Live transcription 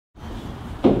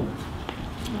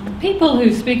People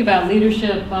who speak about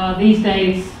leadership these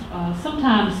days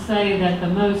sometimes say that the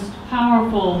most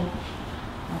powerful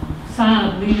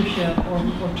sign of leadership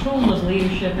or tool of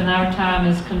leadership in our time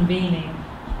is convening.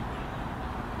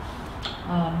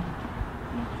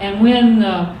 And when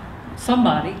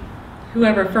somebody,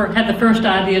 whoever had the first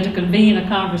idea to convene a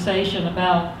conversation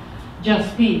about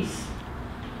JustPeace,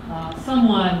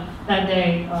 someone that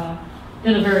day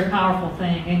did a very powerful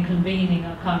thing in convening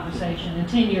a conversation. And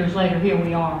 10 years later, here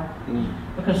we are,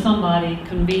 because somebody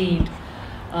convened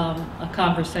a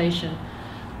conversation.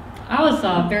 I was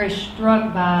very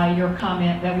struck by your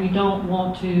comment that we don't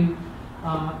want to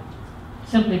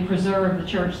simply preserve the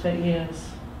church that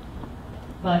is,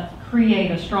 but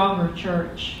create a stronger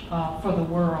church for the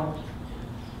world.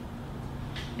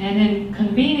 And in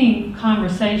convening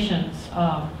conversations,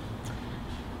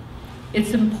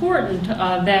 it's important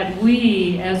that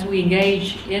we, as we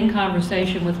engage in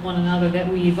conversation with one another, that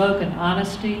we evoke an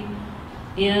honesty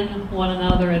in one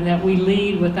another and that we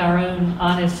lead with our own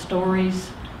honest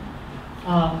stories.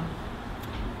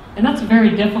 And that's a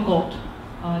very difficult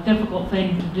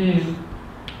thing to do.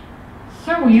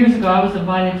 Several years ago, I was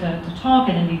invited to talk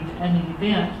at an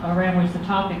event around which the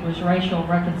topic was racial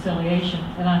reconciliation,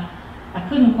 and I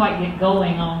couldn't quite get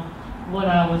going on what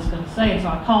I was going to say, so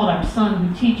I called our son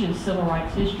who teaches civil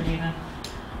rights history, and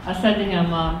I said to him,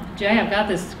 Jay, I've got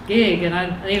this gig and I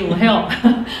need a little help.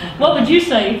 What would you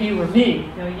say if you were me?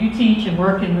 You know, you teach and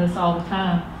work in this all the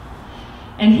time.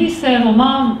 And he said, well,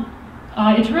 Mom,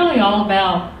 it's really all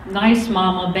about nice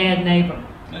mama, bad neighbor.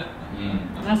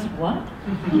 And I said, what?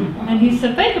 And he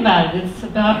said, think about it. It's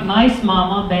about nice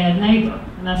mama, bad neighbor.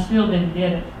 And I still didn't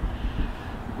get it.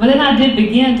 But then I did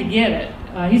begin to get it.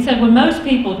 He said, when most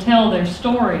people tell their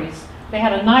stories, they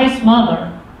had a nice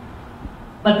mother,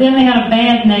 but then they had a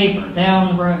bad neighbor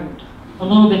down the road, a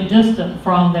little bit distant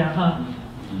from their home.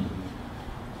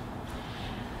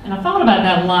 And I thought about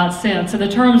that a lot since. In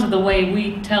the terms of the way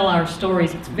we tell our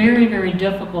stories, it's very, very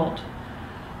difficult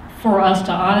for us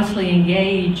to honestly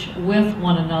engage with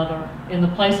one another in the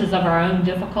places of our own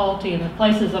difficulty, in the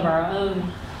places of our own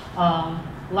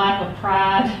lack of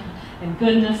pride and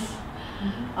goodness.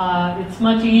 It's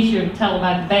much easier to tell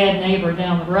about the bad neighbor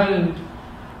down the road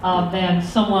than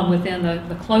someone within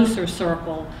the closer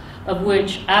circle, of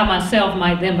which I myself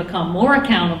might then become more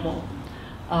accountable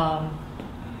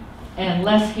and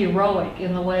less heroic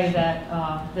in the way that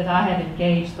I have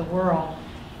engaged the world.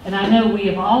 And I know we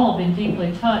have all been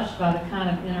deeply touched by the kind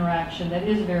of interaction that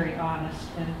is very honest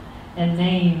and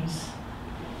names.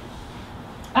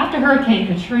 After Hurricane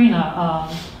Katrina,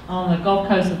 on the Gulf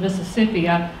Coast of Mississippi,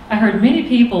 I heard many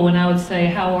people, when I would say,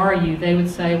 how are you? They would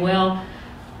say, well,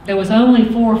 there was only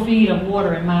 4 feet of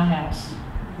water in my house.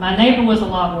 My neighbor was a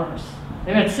lot worse.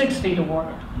 They had 6 feet of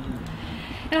water.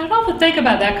 And I'd often think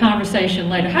about that conversation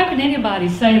later. How can anybody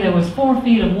say there was 4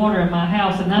 feet of water in my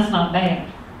house and that's not bad?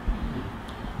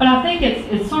 But I think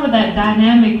it's sort of that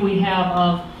dynamic we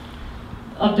have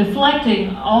of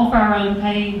deflecting off our own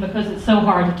pain because it's so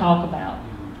hard to talk about,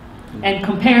 and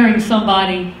comparing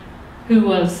somebody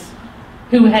who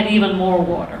had even more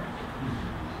water.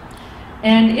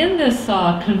 And in this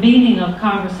convening of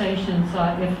conversations,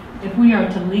 if we are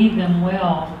to lead them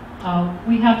well,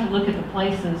 we have to look at the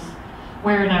places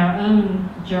where in our own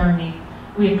journey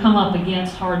we have come up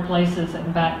against hard places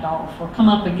and backed off, or come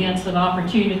up against an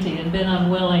opportunity and been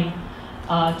unwilling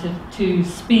to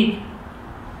speak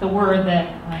the word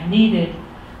that needed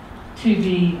to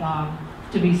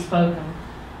be spoken.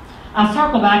 I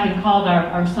circled back and called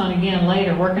our son again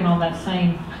later, working on that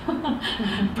same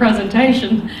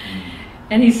presentation.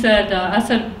 And he said,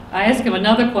 I asked him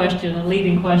another question, a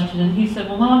leading question, and he said,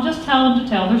 well, Mom, just tell them to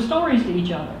tell their stories to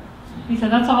each other. He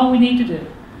said, that's all we need to do.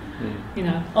 You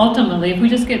know, ultimately, if we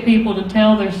just get people to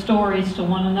tell their stories to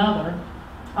one another,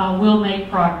 we'll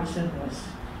make progress in this.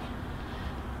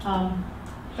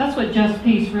 That's what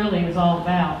JustPeace really is all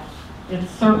about.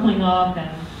 It's circling up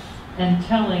and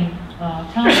telling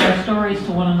our stories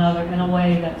to one another in a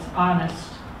way that's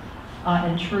honest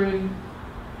and true.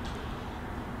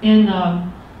 In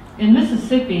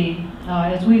Mississippi,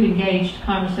 as we've engaged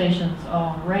conversations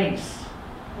on race,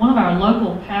 one of our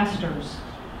local pastors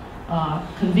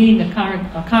convened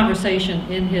a conversation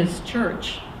in his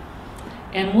church,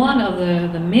 and one of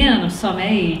the men of some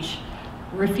age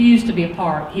refused to be a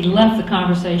part. He left the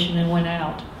conversation and went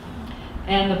out.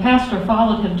 And the pastor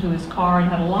followed him to his car and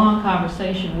had a long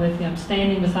conversation with him,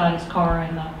 standing beside his car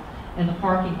in the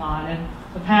parking lot. And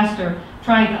the pastor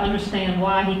tried to understand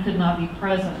why he could not be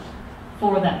present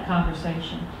for that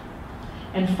conversation.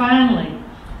 And finally,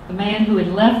 the man who had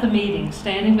left the meeting,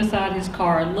 standing beside his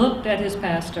car, looked at his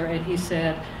pastor and he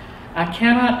said, I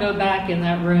cannot go back in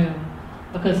that room,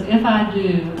 because if I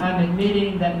do, I'm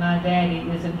admitting that my daddy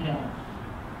is in hell.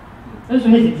 Those were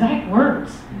his exact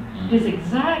words. His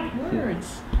exact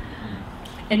words.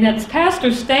 And that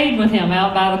pastor stayed with him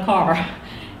out by the car.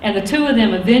 And the two of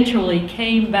them eventually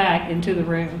came back into the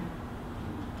room.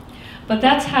 But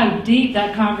that's how deep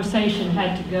that conversation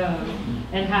had to go,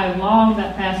 and how long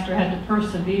that pastor had to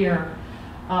persevere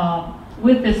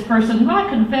with this person who, I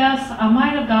confess, I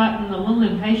might have gotten a little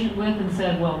impatient with and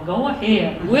said, well, go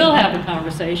ahead. We'll have a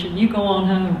conversation. You go on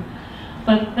home.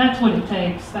 But that's what it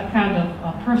takes, that kind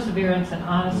of perseverance and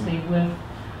honesty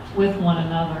with one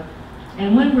another.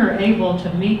 And when we're able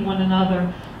to meet one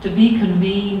another, to be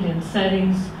convened in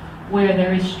settings where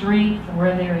there is strength,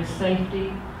 where there is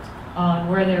safety,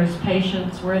 where there is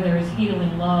patience, where there is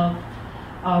healing love,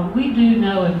 we do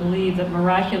know and believe that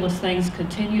miraculous things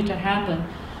continue to happen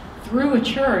through a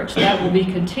church that will be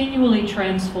continually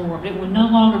transformed. It will no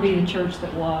longer be the church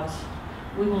that was.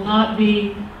 We will not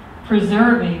be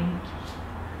preserving,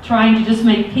 trying to just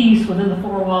make peace within the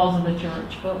four walls of the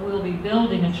church, but we'll be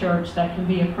building a church that can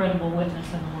be a credible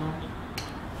witness in the world.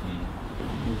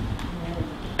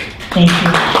 Thank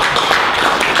you.